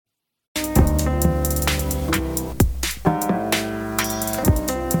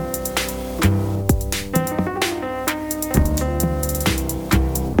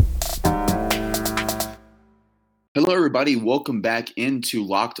everybody? Welcome back into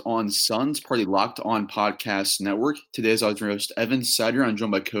Locked On Suns, part of the Locked On Podcast Network. Today is our host, Evan Sider. I'm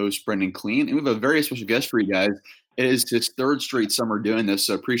joined by co-host Brendan Clean, and we have a very special guest for you guys. It is his third straight summer doing this,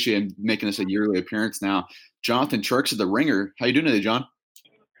 so appreciate him making this a yearly appearance now. Jonathan Tjerks of The Ringer. How you doing today, John?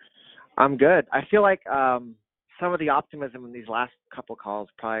 I'm good. I feel like some of the optimism in these last couple calls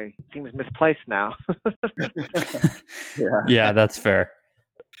probably seems misplaced now. Yeah, that's fair.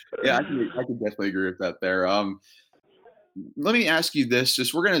 Yeah, I can definitely agree with that there. Let me ask you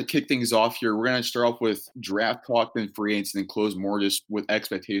this. We're going to kick things off here. We're going to start off with draft talk, then free agents, and then close more just with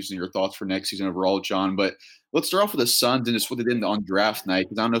expectations and your thoughts for next season overall, John. But let's start off with the Suns and just what they did on draft night,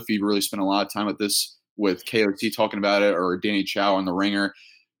 because I don't know if you've really spent a lot of time with this with KOT talking about it or Danny Chow on The Ringer.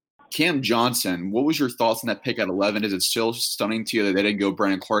 Cam Johnson, what was your thoughts on that pick at 11? Is it still stunning to you that they didn't go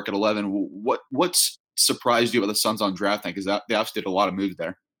Brandon Clark at 11? What's surprised you about the Suns on draft night? Because they obviously did a lot of moves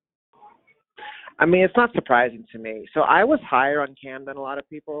there. I mean, it's not surprising to me. So I was higher on Cam than a lot of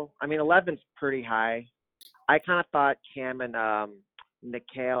people. I mean, 11's pretty high. I kind of thought Cam and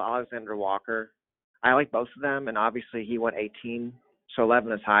Nickeil Alexander-Walker, I like both of them, and obviously he went 18, so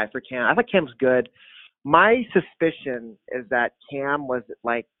 11 is high for Cam. I thought Cam's good. My suspicion is that Cam was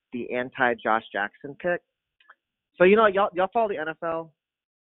like the anti-Josh Jackson pick. So, you know, y'all follow the NFL?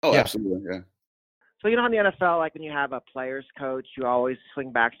 Oh, yeah. Absolutely, yeah. So, you know, in the NFL, like when you have a player's coach, you always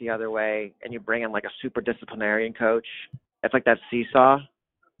swing back the other way and you bring in like a super disciplinarian coach. It's like that seesaw.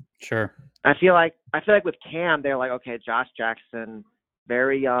 Sure. I feel like with Cam, they're like, okay, Josh Jackson,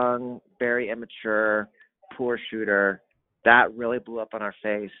 very young, very immature, poor shooter. That really blew up on our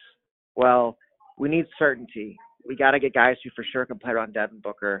face. Well, we need certainty. We got to get guys who for sure can play around Devin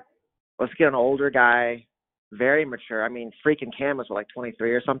Booker. Let's get an older guy, very mature. I mean, freaking Cam was like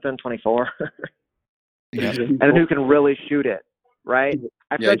 23 or something, 24. Yeah. And who can really shoot it, right?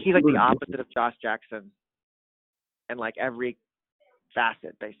 I feel like he's like the opposite of Josh Jackson in like every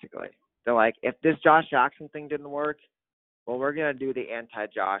facet, basically. They're like, if this Josh Jackson thing didn't work, well, we're going to do the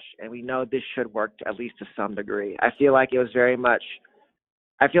anti-Josh, and we know this should work at least to some degree. I feel like it was very much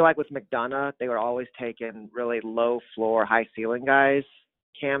 – I feel like with McDonough, they were always taking really low floor, high ceiling guys.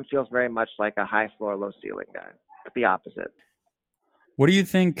 Cam feels very much like a high floor, low ceiling guy, but the opposite. What do you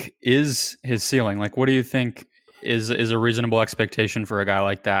think is his ceiling? Like, what do you think is a reasonable expectation for a guy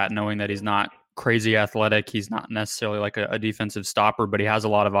like that, knowing that he's not crazy athletic, he's not necessarily like a defensive stopper, but he has a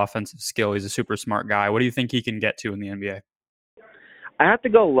lot of offensive skill. He's a super smart guy. What do you think he can get to in the NBA? I have to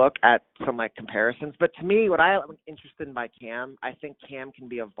go look at some like comparisons, but to me, what I'm interested in by Cam, I think Cam can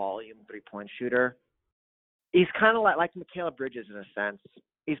be a volume 3-point shooter. He's kind of like Mikal Bridges in a sense.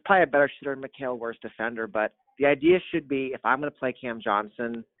 He's probably a better shooter than Mikal, worse defender, but the idea should be if I'm going to play Cam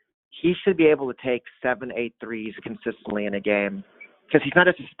Johnson, he should be able to take 7-8 threes consistently in a game because he's not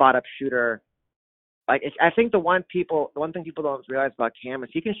just a spot-up shooter. Like I think the one thing people don't realize about Cam is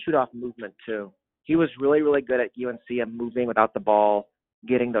he can shoot off movement too. He was really, really good at UNC and moving without the ball,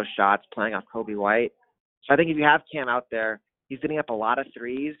 getting those shots, playing off Kobe White. So I think if you have Cam out there, he's getting up a lot of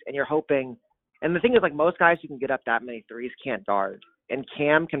threes, and you're hoping – and the thing is, like, most guys who can get up that many threes can't guard. And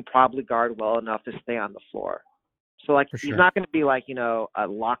Cam can probably guard well enough to stay on the floor. So, like, he's not going to be, like, you know, a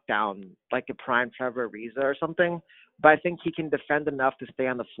lockdown, like a prime Trevor Ariza or something. But I think he can defend enough to stay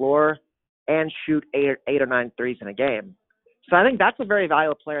on the floor and shoot eight or nine threes in a game. So I think that's a very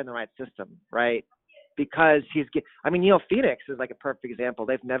valuable player in the right system, right? Because Phoenix is like a perfect example.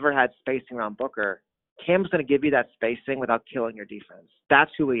 They've never had spacing around Booker. Cam's going to give you that spacing without killing your defense.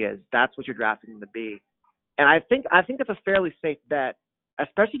 That's who he is. That's what you're drafting him to be. And I think it's a fairly safe bet,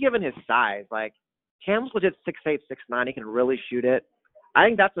 especially given his size. Like, Cam's legit 6'8", 6'9". He can really shoot it. I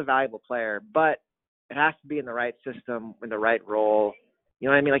think that's a valuable player, but it has to be in the right system, in the right role. You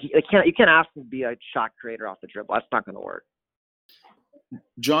know what I mean? Like, you can't ask him to be a shot creator off the dribble. That's not going to work.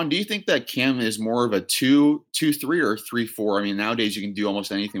 John, do you think that Cam is more of a 2-3 or 3-4? I mean, nowadays you can do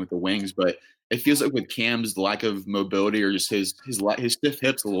almost anything with the wings, but it feels like with Cam's lack of mobility or just his stiff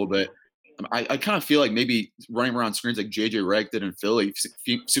hips a little bit, I kind of feel like maybe running around screens like JJ Redick did in Philly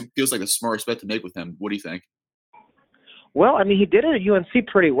feels like a smartest bet to make with him. What do you think? Well, I mean, he did it at UNC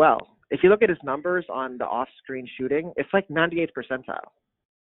pretty well. If you look at his numbers on the off-screen shooting, it's like 98th percentile.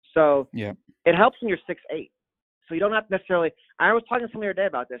 So yeah, it helps when you're 6'8". So you don't have to necessarily – I was talking to somebody the other day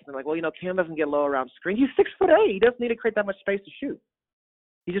about this, and they're like, well, you know, Cam doesn't get low around screen. He's 6'8". He doesn't need to create that much space to shoot.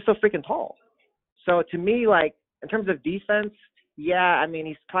 He's just so freaking tall. So to me, like, in terms of defense, yeah, I mean,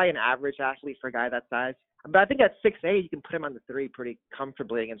 he's probably an average athlete for a guy that size. But I think at 6'8", you can put him on the three pretty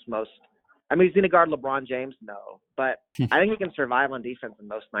comfortably against most – I mean, he's going to guard LeBron James? No. But I think he can survive on defense in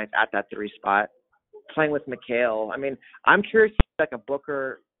most nights at that three spot, playing with Mikal. I mean, I'm curious if like a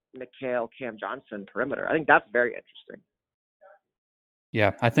Booker Mikal, Cam Johnson perimeter. I think that's very interesting.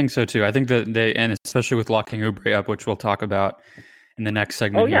 Yeah, I think so too. I think that and especially with locking Oubre up, which we'll talk about in the next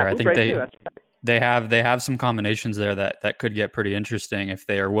segment here. I think they have some combinations there that could get pretty interesting if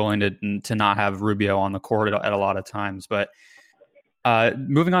they are willing to not have Rubio on the court at a lot of times. But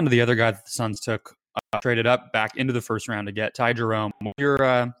moving on to the other guy that the Suns took, traded up back into the first round to get Ty Jerome. What's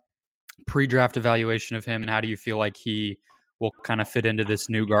your pre-draft evaluation of him, and how do you feel like he will kind of fit into this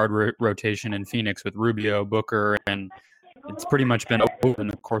new guard rotation in Phoenix with Rubio, Booker, and it's pretty much been over in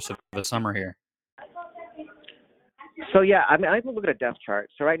the course of the summer here? So, yeah, I mean, I can look at a depth chart.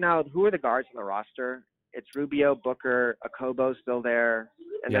 So right now, who are the guards on the roster? It's Rubio, Booker, Okobo's still there,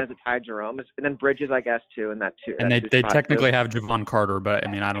 and then it's Ty Jerome, and then Bridges, I guess, too, in that two. And they technically have Javon Carter, but,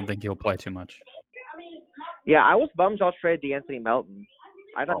 I mean, I don't think he'll play too much. Yeah, I was bummed y'all traded DeAnthony Melton.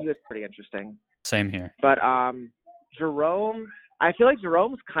 I thought he was pretty interesting. Same here. But Jerome, I feel like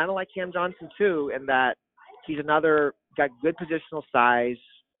Jerome's kind of like Cam Johnson, too, in that he's got good positional size,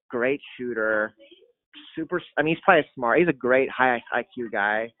 great shooter, he's probably smart. He's a great high IQ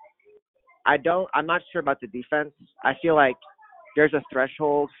guy. I'm not sure about the defense. I feel like there's a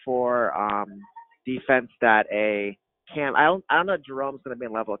threshold for defense that I don't know if Jerome's going to be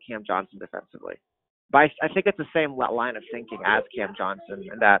in level of Cam Johnson defensively. But I think it's the same line of thinking as Cam Johnson,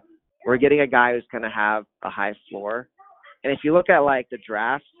 in that we're getting a guy who's going to have a high floor. And if you look at like the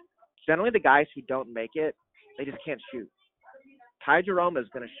draft, generally the guys who don't make it, they just can't shoot. Ty Jerome is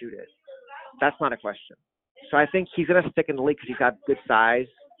going to shoot it. That's not a question. So I think he's going to stick in the league because he's got good size.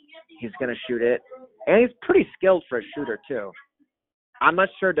 He's going to shoot it. And he's pretty skilled for a shooter, too. I'm not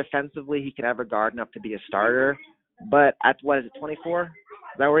sure defensively he can ever guard enough to be a starter. But at, 24? Is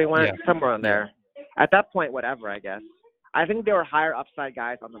that where he went? Yeah. Somewhere in there. At that point, whatever, I guess. I think there were higher upside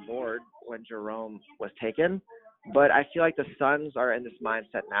guys on the board when Jerome was taken. But I feel like the Suns are in this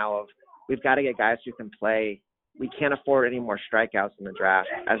mindset now of we've got to get guys who can play. We can't afford any more strikeouts in the draft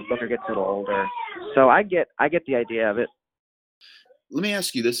as Booker gets a little older. So I get the idea of it. Let me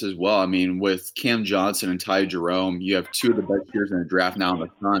ask you this as well. I mean, with Cam Johnson and Ty Jerome, you have two of the best years in the draft now in the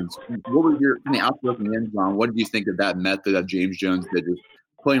Suns. What was your outlook in the end zone? What did you think of that method that James Jones did, just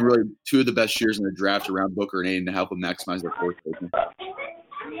playing really two of the best years in the draft around Booker and Ayton to help them maximize their floor space?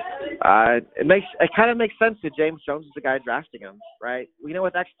 It kind of makes sense that James Jones is the guy drafting him, right? We know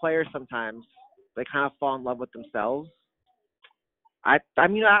with ex-players sometimes they kind of fall in love with themselves. I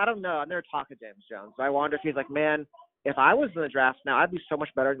mean, I don't know. I've never talked to James Jones. So I wonder if he's like, man, if I was in the draft now, I'd be so much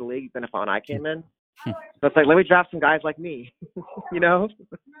better in the league than when I came in. So it's like, let me draft some guys like me, you know?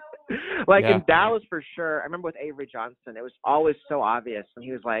 In Dallas for sure. I remember with Avery Johnson, it was always so obvious when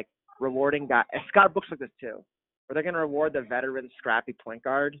he was like rewarding guys. Scott Brooks like this too, where they're going to reward the veteran, scrappy point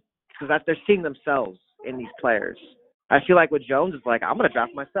guard because they're seeing themselves in these players. I feel like with Jones, it's like, I'm going to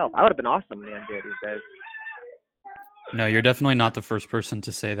draft myself. I would have been awesome in the NBA these days. No, you're definitely not the first person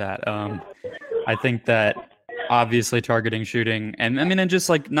to say that. I think that obviously targeting shooting, and I mean, and just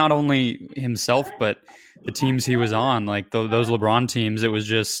like not only himself, but the teams he was on, like those LeBron teams, it was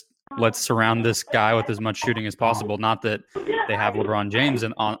just, let's surround this guy with as much shooting as possible. Not that they have LeBron James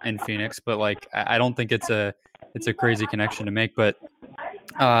in Phoenix, but like, I don't think it's a crazy connection to make. But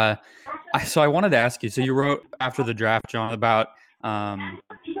so I wanted to ask you, so you wrote after the draft, John, about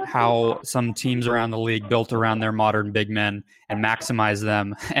how some teams around the league built around their modern big men and maximize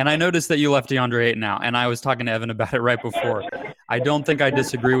them. And I noticed that you left DeAndre Ayton out, and I was talking to Evan about it right before. I don't think I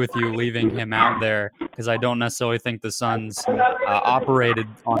disagree with you leaving him out there, because I don't necessarily think the Suns operated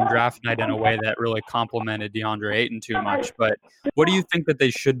on draft night in a way that really complimented DeAndre Ayton too much. But what do you think that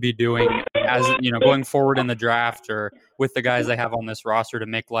they should be doing as, you know, going forward in the draft or with the guys they have on this roster to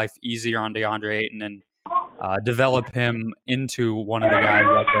make life easier on DeAndre Ayton and develop him into one of the guys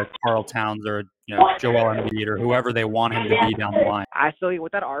like Karl Towns or Joel Embiid or whoever they want him to be down the line? I feel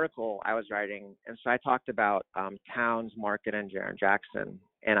with that article I was writing, and so I talked about Towns, Market, and Jaren Jackson,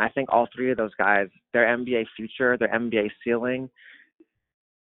 and I think all three of those guys, their NBA future, their NBA ceiling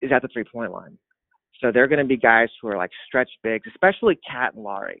is at the 3-point line. So they're going to be guys who are like stretch bigs, especially Cat and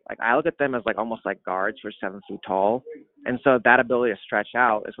Laurie. Like I look at them as like almost like guards who are 7 feet tall, and so that ability to stretch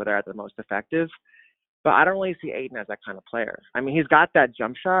out is where they're at the most effective. But I don't really see Ayton as that kind of player. I mean, he's got that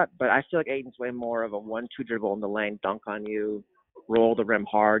jump shot, but I feel like Ayton's way more of a 1-2 dribble in the lane, dunk on you, roll the rim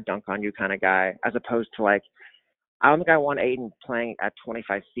hard, dunk on you kind of guy, as opposed to like, I don't think I want Ayton playing at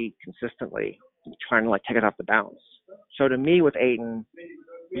 25 feet consistently, trying to like take it off the bounce. So to me with Ayton,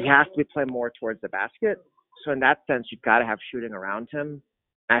 he has to be playing more towards the basket. So in that sense, you've got to have shooting around him.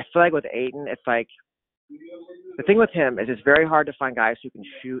 And I feel like with Ayton, it's like, the thing with him is it's very hard to find guys who can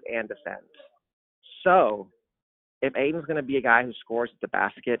shoot and defend. So if Aiton's going to be a guy who scores at the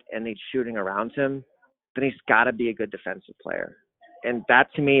basket and needs shooting around him, then he's got to be a good defensive player. And that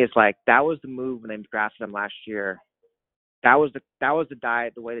to me is like, that was the move when they drafted him last year. That was the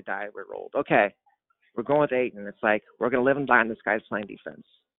way the diet rolled. Okay, we're going with Ayton. It's like, we're going to live and die on this guy's playing defense.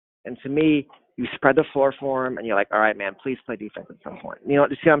 And to me, you spread the floor for him, and you're like, all right, man, please play defense at some point. You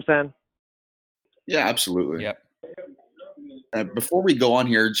see what I'm saying? Yeah, absolutely. Yep. Before we go on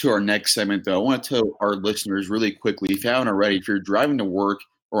here to our next segment, though, I want to tell our listeners really quickly, if you haven't already, if you're driving to work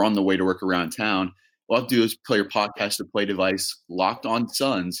or on the way to work around town, all you have to do is play your podcast to play device, Locked On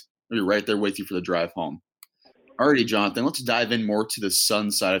Suns. We'll be right there with you for the drive home. Alrighty, Jonathan, let's dive in more to the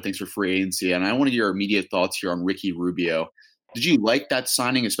Suns side of things for free agency. And I want to get your immediate thoughts here on Ricky Rubio. Did you like that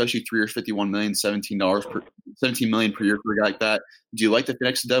signing, especially 3 years, $51 million, $17 million per year for a guy like that? Do you like the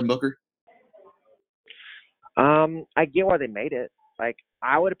next to Devin Booker? I get why they made it. Like,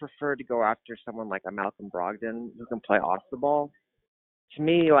 I would have preferred to go after someone like a Malcolm Brogdon who can play off the ball. To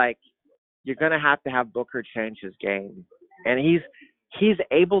me, like, you're going to have Booker change his game. And he's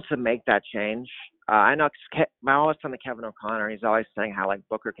able to make that change. I know I always talk to Kevin O'Connor. He's always saying how, like,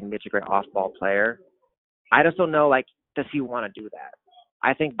 Booker can be a great off-ball player. I just don't know, like, does he want to do that?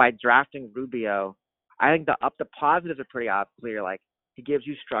 I think by drafting Rubio, I think the positives are pretty clear. Like, he gives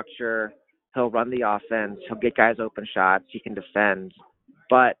you structure. He'll run the offense. He'll get guys open shots. He can defend.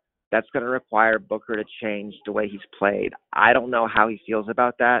 But that's going to require Booker to change the way he's played. I don't know how he feels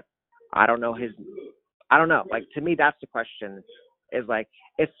about that. I don't know. Like, to me, that's the question. Is like,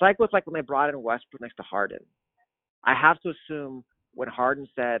 it's like when they brought in Westbrook next to Harden. I have to assume when Harden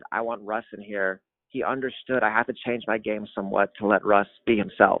said, I want Russ in here, he understood I have to change my game somewhat to let Russ be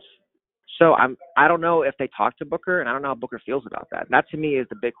himself. So I don't know if they talked to Booker, and I don't know how Booker feels about that. That to me is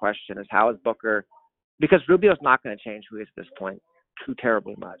the big question: is how is Booker? Because Rubio's not going to change who he is at this point too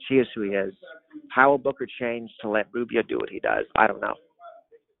terribly much. He is who he is. How will Booker change to let Rubio do what he does? I don't know.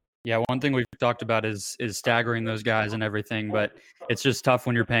 Yeah, one thing we've talked about is staggering those guys and everything, but it's just tough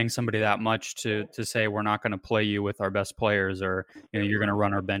when you're paying somebody that much to say we're not going to play you with our best players, or you're going to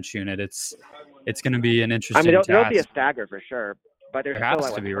run our bench unit. It's going to be an interesting. There'll be a stagger for sure. But there's there still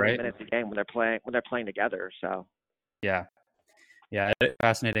has like to be, 20 right? minutes a game when they're playing together. So yeah,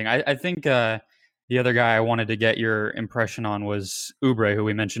 fascinating. I think the other guy I wanted to get your impression on was Oubre, who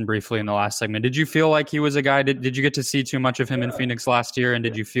we mentioned briefly in the last segment. Did you feel like he was a guy? Did you get to see too much of him in Phoenix last year? And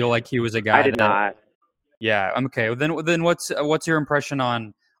did you feel like he was a guy? I did not. Yeah. Okay. Then what's your impression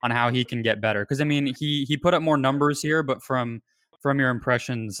on how he can get better? Because I mean, he put up more numbers here, but from your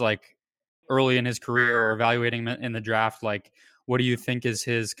impressions, like early in his career or evaluating him in the draft, like what do you think is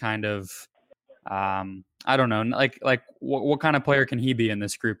his kind of I don't know, like what kind of player can he be in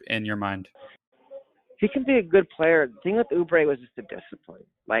this group in your mind? He can be a good player. The thing with Oubre was just the discipline.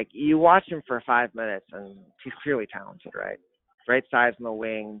 Like, you watch him for 5 minutes, and he's clearly talented, right? Great size in the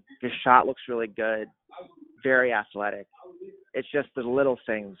wing. His shot looks really good. Very athletic. It's just the little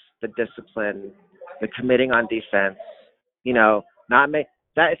things, the discipline, the committing on defense. That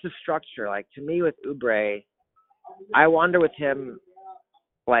it's a structure. Like, to me with Oubre, I wonder with him,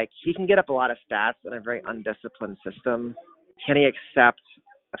 like, he can get up a lot of stats in a very undisciplined system. Can he accept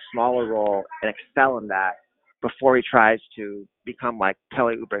a smaller role and excel in that before he tries to become like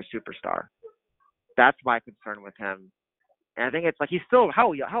Kelly Oubre superstar? That's my concern with him. And I think it's like he's still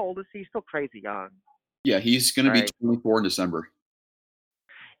how old is he? He's still crazy young. Yeah, he's going to be 24 in December.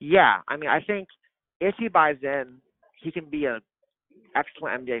 Yeah, I mean, I think if he buys in, he can be an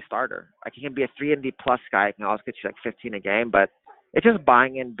excellent NBA starter. Like, he can be a 3 plus guy. He can always get you like 15 a game, but it's just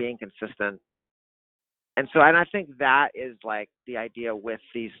buying in, being consistent. And I think that is like the idea with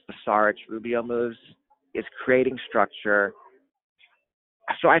the Saric Rubio moves, is creating structure.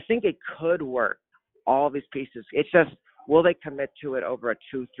 So I think it could work, all these pieces. It's just, will they commit to it over a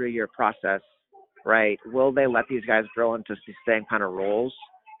 2-3 year process, right? Will they let these guys grow into the same kind of roles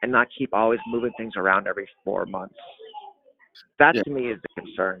and not keep always moving things around every 4 months? That to me is the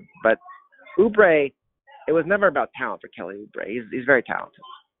concern. But Oubre, it was never about talent for Kelly Oubre. He's very talented.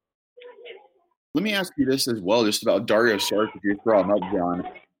 Let me ask you this as well, just about Dario Saric, if you throw him up, John.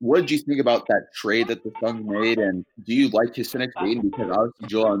 What did you think about that trade that the Suns made, and do you like his Phoenix Aiden? Because obviously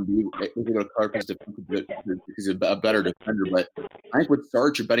Joel Embiid was able to carve his defensive bit because he's a better defender, but I think with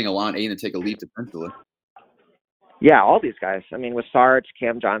Saric, you're betting a lot on Aiden to take a leap defensively. Yeah, all these guys. I mean, with Saric,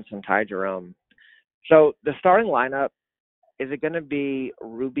 Cam Johnson, Ty Jerome. So the starting lineup, is it going to be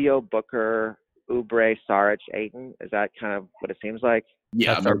Rubio, Booker, Oubre, Saric, Ayton? Is that kind of what it seems like?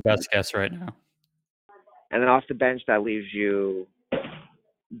 Yeah, that's our best guess right now. And then off the bench, that leaves you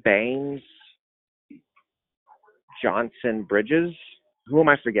Baines, Johnson, Bridges. Who am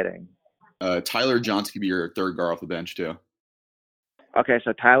I forgetting? Tyler Johnson could be your third guard off the bench too. Okay,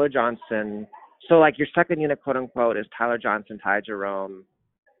 so Tyler Johnson. So like your second unit, quote unquote, is Tyler Johnson, Ty Jerome,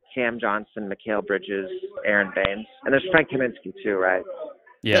 Cam Johnson, Mikal Bridges, Aaron Baines, and there's Frank Kaminsky too, right?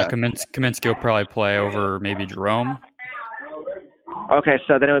 Yeah. Kaminsky will probably play over maybe Jerome. Okay,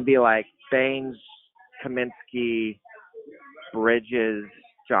 so then it would be like Baines, Kaminsky, Bridges,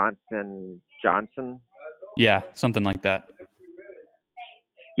 Johnson. Yeah, something like that.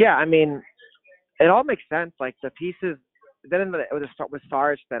 Yeah, I mean, it all makes sense. Like the pieces. Then with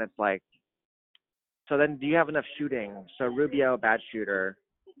Sarge, then it's like. So then, do you have enough shooting? So Rubio, bad shooter.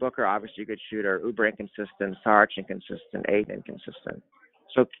 Booker, obviously a good shooter. Oubre, inconsistent. Sarge, inconsistent. Ayton, inconsistent.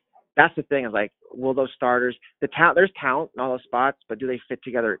 So that's the thing is like, will those starters, there's talent in all those spots, but do they fit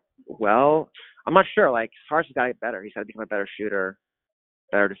together well? I'm not sure. Like Sarge has got to get better. He's got to become a better shooter,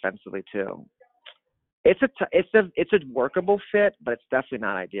 better defensively too. It's a workable fit, but it's definitely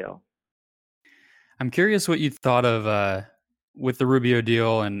not ideal. I'm curious what you thought of with the Rubio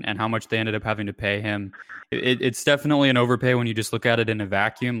deal and how much they ended up having to pay him. It's definitely an overpay when you just look at it in a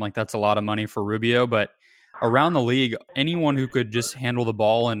vacuum. Like that's a lot of money for Rubio, but around the league, anyone who could just handle the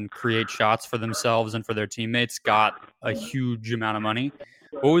ball and create shots for themselves and for their teammates got a huge amount of money.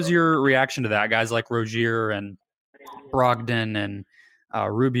 What was your reaction to that? Guys like Rozier and Brogdon and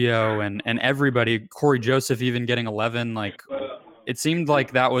Rubio and everybody, Corey Joseph even getting 11. Like it seemed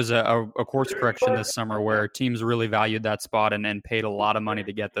like that was a course correction this summer where teams really valued that spot and paid a lot of money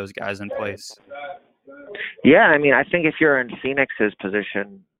to get those guys in place. Yeah, I mean, I think if you're in Phoenix's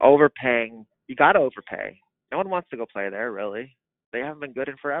position, overpaying, you got to overpay. No one wants to go play there, really. They haven't been good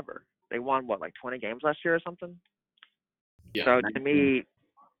in forever. They won, like 20 games last year or something? Yeah. So to me,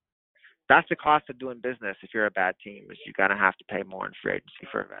 that's the cost of doing business if you're a bad team, is you're going to have to pay more in free agency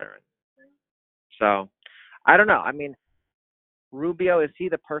for a veteran. So, I don't know. I mean, Rubio, is he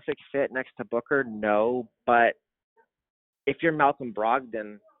the perfect fit next to Booker? No, but if you're Malcolm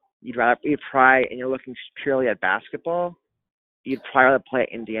Brogdon, you'd try, and you're looking purely at basketball, you'd probably play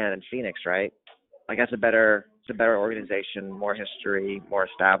Indiana and Phoenix, right? Like it's a better organization, more history, more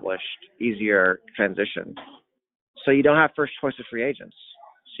established, easier transition. So you don't have first choice of free agents.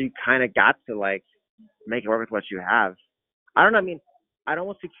 So you kind of got to like make it work with what you have. I don't know. I mean, I'd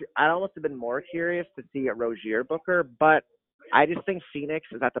almost have been more curious to see a Rozier Booker, but I just think Phoenix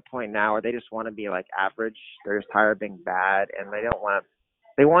is at the point now where they just want to be like average. They're just tired of being bad, and they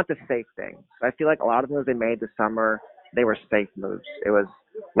want the safe thing. So I feel like a lot of moves they made this summer, they were safe moves. It was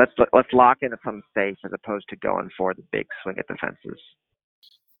let's lock into something safe as opposed to going for the big swing at the fences.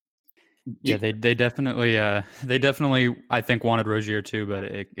 Yeah, they definitely I think wanted Rozier too, but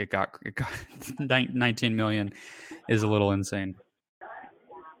it got 19 million is a little insane.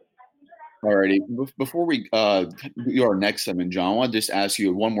 Alrighty. Before we do our next segment, John, I want to just ask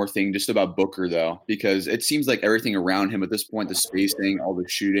you one more thing just about Booker, though, because it seems like everything around him at this point, the spacing, all the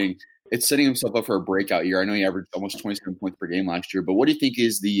shooting, it's setting himself up for a breakout year. I know he averaged almost 27 points per game last year, but what do you think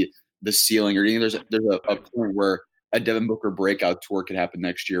is the ceiling? Or do you think there's a point where a Devin Booker breakout tour could happen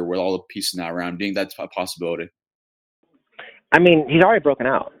next year with all the pieces now around? Do you think that's a possibility? I mean, he's already broken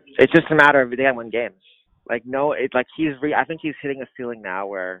out. It's just a matter of they got to win games. Like no, it's like I think he's hitting a ceiling now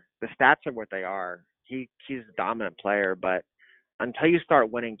where the stats are what they are. He's a dominant player, but until you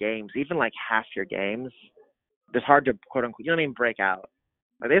start winning games, even like half your games, it's hard to quote unquote, you don't even break out.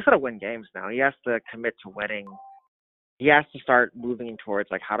 Like they just got to win games now. He has to commit to winning. He has to start moving towards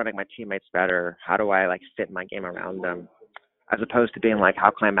like how to make my teammates better. How do I like fit my game around them, as opposed to being like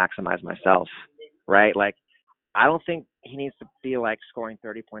how can I maximize myself, right? Like I don't think he needs to be like scoring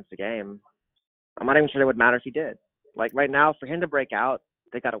 30 points a game. I'm not even sure it would matter if he did. Like right now, for him to break out,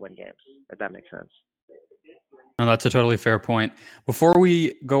 they got to win games, if that makes sense. No, that's a totally fair point. Before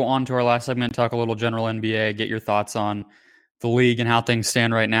we go on to our last segment, talk a little general NBA, get your thoughts on the league and how things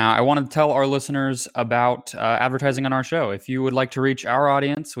stand right now, I want to tell our listeners about advertising on our show. If you would like to reach our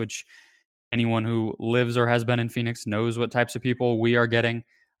audience, which anyone who lives or has been in Phoenix knows what types of people we are getting,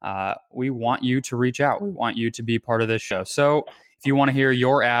 we want you to reach out. We want you to be part of this show. So if you want to hear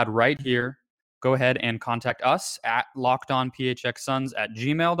your ad right here, go ahead and contact us at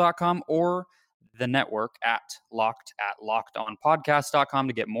lockedonphxsuns@gmail.com or the network at lockedonpodcast.com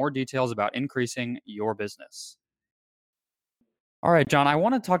to get more details about increasing your business. All right, John, I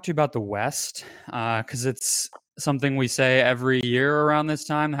want to talk to you about the West because it's something we say every year around this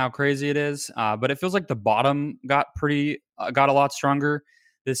time, how crazy it is. But it feels like the bottom got a lot stronger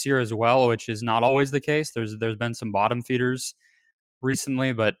this year as well, which is not always the case. There's been some bottom feeders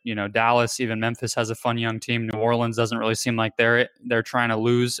recently, but Dallas, even Memphis has a fun young team. New Orleans doesn't really seem like they're trying to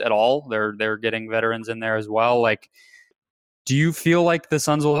lose at all. They're getting veterans in there as well. Like, Do you feel like the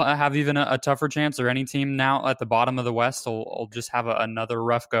Suns will have even a tougher chance, or any team now at the bottom of the West will just have another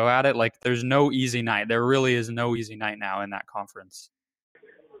rough go at it? Like, there's no easy night. There really is no easy night now in that conference.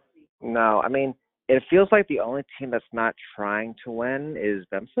 No, I mean, it feels like the only team that's not trying to win is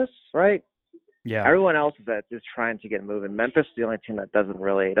Memphis, right? Yeah. Everyone else is trying to get moving. Memphis is the only team that doesn't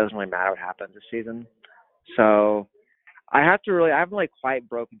really matter what happens this season. So I haven't really quite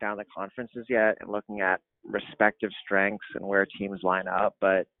broken down the conferences yet and looking at respective strengths and where teams line up.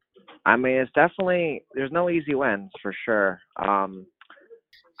 But I mean, it's definitely, there's no easy wins for sure.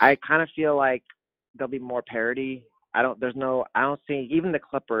 I kind of feel like there'll be more parity. I don't see, even the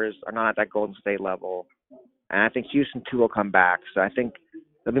Clippers are not at that Golden State level. And I think Houston too will come back. So I think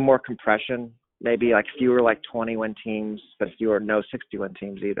there'll be more compression, maybe like fewer like 20-win teams, but fewer no 60-win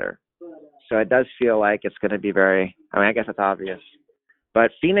teams either. So it does feel like it's going to be I guess it's obvious. But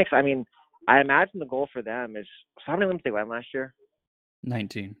Phoenix, I mean, I imagine the goal for them is, so how many wins did they win last year?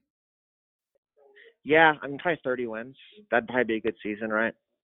 19. Yeah, I mean, probably 30 wins. That'd probably be a good season, right?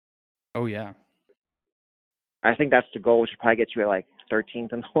 Oh, yeah. I think that's the goal, which would probably get you at like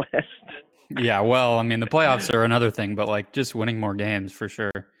 13th in the West. Yeah, well, I mean, the playoffs are another thing, but like just winning more games for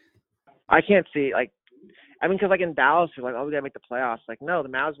sure. I can't see, because like in Dallas, you're like, oh, we got to make the playoffs. Like, no, the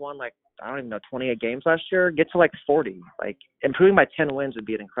Mavs won like, I don't even know, 28 games last year. Get to like 40. Like, improving by 10 wins would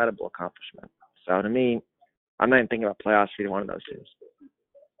be an incredible accomplishment. So to me, I'm not even thinking about playoffs for either one of those teams.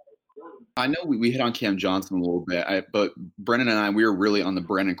 I know we hit on Cam Johnson a little bit, but Brennan and I, we were really on the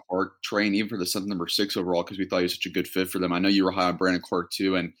Brandon Clark train, even for the Suns number 6 overall, because we thought he was such a good fit for them. I know you were high on Brandon Clark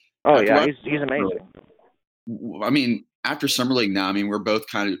too, and he's amazing. I mean, after Summer League now, I mean, we're both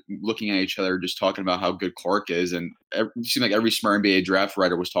kind of looking at each other, just talking about how good Clark is, and it seemed like every smart NBA draft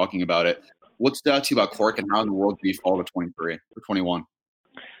writer was talking about it. What stood out to you about Clark, and how in the world did he fall to 23 or 21?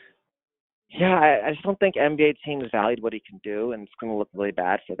 Yeah, I just don't think NBA teams valued what he can do, and it's going to look really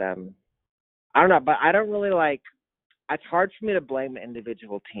bad for them. I don't know, but I don't really it's hard for me to blame the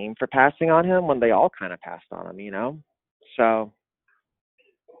individual team for passing on him when they all kind of passed on him, you know? So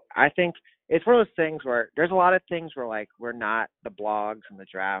I think it's one of those things where there's a lot of things where like we're not, the blogs and the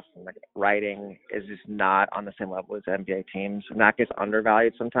drafts and the writing is just not on the same level as NBA teams, and that gets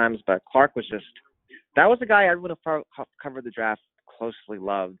undervalued sometimes. But Clark that was the guy everyone who covered the draft closely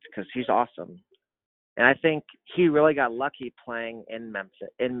loved because he's awesome. And I think he really got lucky playing in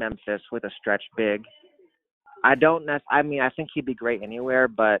Memphis with a stretch big. I think he'd be great anywhere,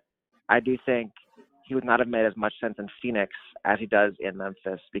 but I do think he would not have made as much sense in Phoenix as he does in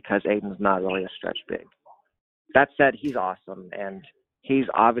Memphis because Aiden's not really a stretch big. That said, he's awesome, and he's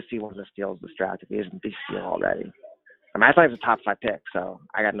obviously one of the steals of this draft if he isn't the steal already. I mean, I thought he was a top 5 pick, so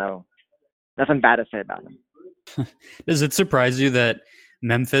I got nothing bad to say about him. Does it surprise you that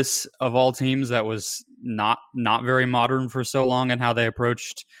Memphis, of all teams, that was not very modern for so long, and how they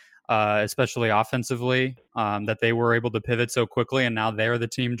approached, especially offensively, that they were able to pivot so quickly, and now they're the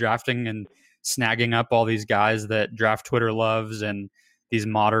team drafting and snagging up all these guys that draft Twitter loves, and these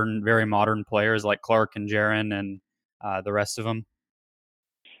very modern players like Clark and Jaren and the rest of them?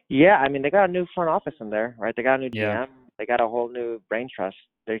 Yeah, I mean, they got a new front office in there, right? They got a new GM. Yeah. They got a whole new brain trust.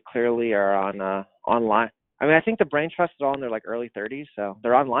 They clearly are on online. I mean, I think the brain trust is all in their like early 30s, so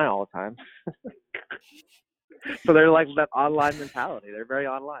they're online all the time. So they're like that online mentality. They're very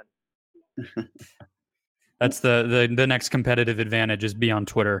online. That's the next competitive advantage, is be on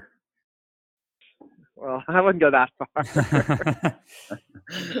Twitter. Well, I wouldn't go that far.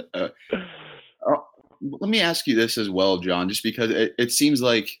 Let me ask you this as well, John, just because it seems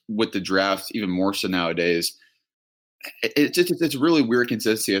like with the draft, even more so nowadays, it's really weird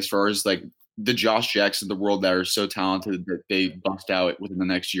consistency as far as like the Josh Jackson of the world that are so talented that they bust out within the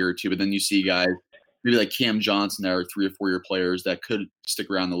next year or two. But then you see guys maybe like Cam Johnson that are 3 or 4 year players that could stick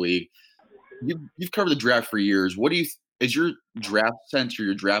around the league. You've covered the draft for years. What is your draft sense or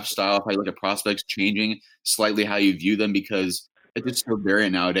your draft style, how you look at prospects, changing slightly how you view them? Because it's just so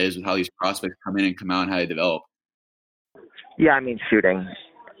variant nowadays with how these prospects come in and come out and how they develop. Yeah, I mean, shooting.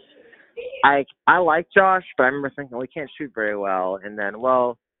 I like Josh, but I remember thinking, well, he can't shoot very well. And then,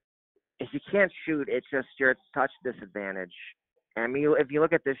 well, if you can't shoot, you're at such disadvantage. And I mean, if you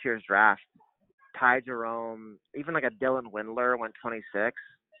look at this year's draft, Ty Jerome, even like a Dylan Windler went 26,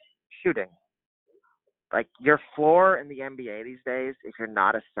 shooting. Like, your floor in the NBA these days, if you're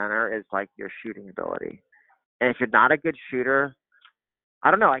not a center, is like your shooting ability. And if you're not a good shooter,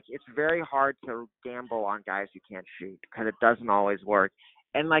 I don't know, like, it's very hard to gamble on guys who can't shoot because it doesn't always work.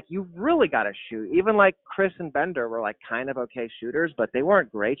 And, like, you really got to shoot. Even, like, Chris and Bender were, like, kind of okay shooters, but they weren't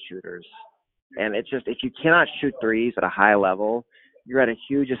great shooters. And it's just, if you cannot shoot threes at a high level, you're at a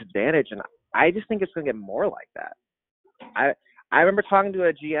huge disadvantage. And I just think it's going to get more like that. I remember talking to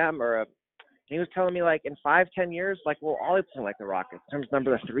a GM he was telling me like in 5-10 years, like we'll all be playing like the Rockets in terms of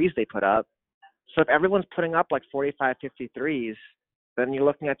number of threes they put up. So if everyone's putting up like 45, 50 threes, then you're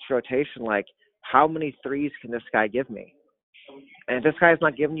looking at your rotation like how many threes can this guy give me? And if this guy's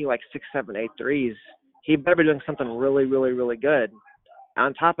not giving you like 6, 7, 8 threes, he better be doing something really, really, really good.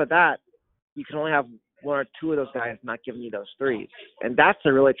 On top of that, you can only have 1 or 2 of those guys not giving you those threes. And that's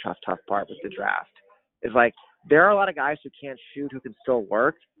the really tough part with the draft. Is like there are a lot of guys who can't shoot who can still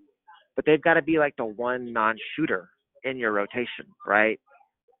work, but they've got to be like the one non-shooter in your rotation, right?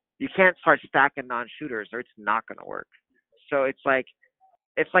 You can't start stacking non-shooters or it's not going to work. So it's like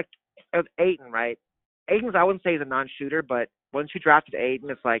with Ayton, right? Ayton's, I wouldn't say he's a non-shooter, but once you drafted Ayton,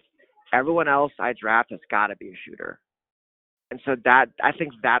 it's like everyone else I draft has got to be a shooter. And so I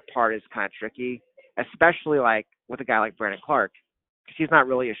think that part is kind of tricky, especially like with a guy like Brandon Clark, because he's not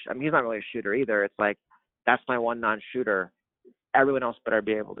really he's not really a shooter either. It's like that's my one non-shooter. Everyone else better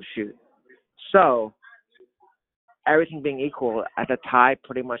be able to shoot. So everything being equal, at the tie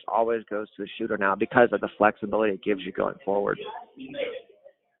pretty much always goes to the shooter now because of the flexibility it gives you going forward.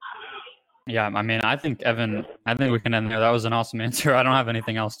 Yeah, I mean, I think we can end there. That was an awesome answer. I don't have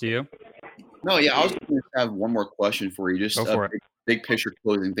anything else. Do you? No, yeah, I was going to have one more question for you. Just big picture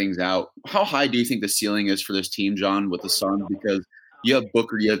closing things out. How high do you think the ceiling is for this team, John, with the Suns? Because you have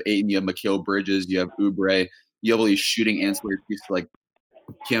Booker, you have Ayton, you have Mikal Bridges, you have Oubre, you have all these shooting ancillary pieces like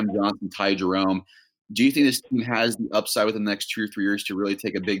Cam Johnson, Ty Jerome. Do you think this team has the upside within the next 2 or 3 years to really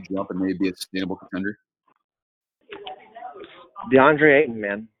take a big jump and maybe be a sustainable contender? DeAndre Ayton,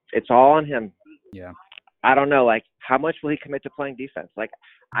 man. It's all on him. Yeah. I don't know, like, how much will he commit to playing defense? Like,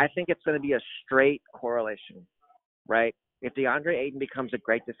 I think it's going to be a straight correlation, right? If DeAndre Ayton becomes a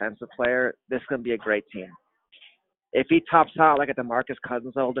great defensive player, this is going to be a great team. If he tops out like a DeMarcus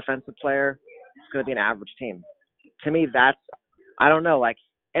Cousins level defensive player, it's going to be an average team. To me, I don't know, like,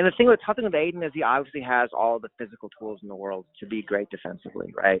 and the tough thing with Ayton is he obviously has all the physical tools in the world to be great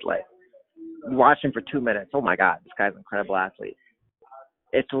defensively, right? Like, you watch him for 2 minutes. Oh my God, this guy's an incredible athlete.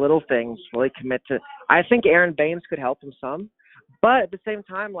 It's little things, really commit to. I think Aaron Baines could help him some, but at the same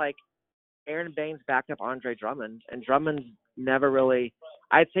time, like Aaron Baines backed up Andre Drummond, and Drummond's never really.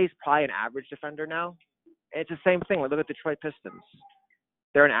 I'd say he's probably an average defender now. And it's the same thing. Look at the Detroit Pistons;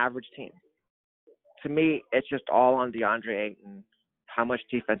 they're an average team. To me, it's just all on DeAndre Ayton. How much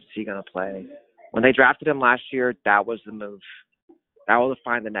defense is he going to play? When they drafted him last year, that was the move. That will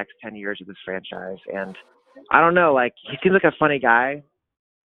define the next 10 years of this franchise. And I don't know, like he seems like a funny guy.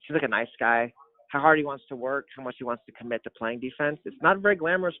 Seems like a nice guy. How hard he wants to work, how much he wants to commit to playing defense. It's not very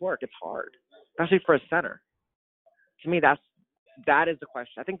glamorous work. It's hard, especially for a center. To me, that is the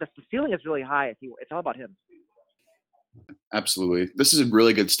question. I think the ceiling is really high. It's all about him. Absolutely. This is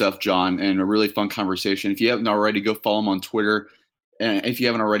really good stuff, John, and a really fun conversation. If you haven't already, go follow him on Twitter. And if you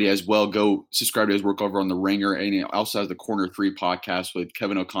haven't already as well, go subscribe to his work over on The Ringer. And he also has the Corner 3 podcast with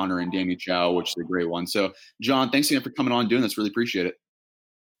Kevin O'Connor and Danny Chow, which is a great one. So, John, thanks again for coming on and doing this. Really appreciate it.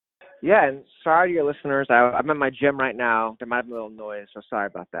 Yeah, and sorry to your listeners. I'm at my gym right now. There might be a little noise, so sorry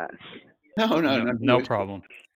about that. No problem.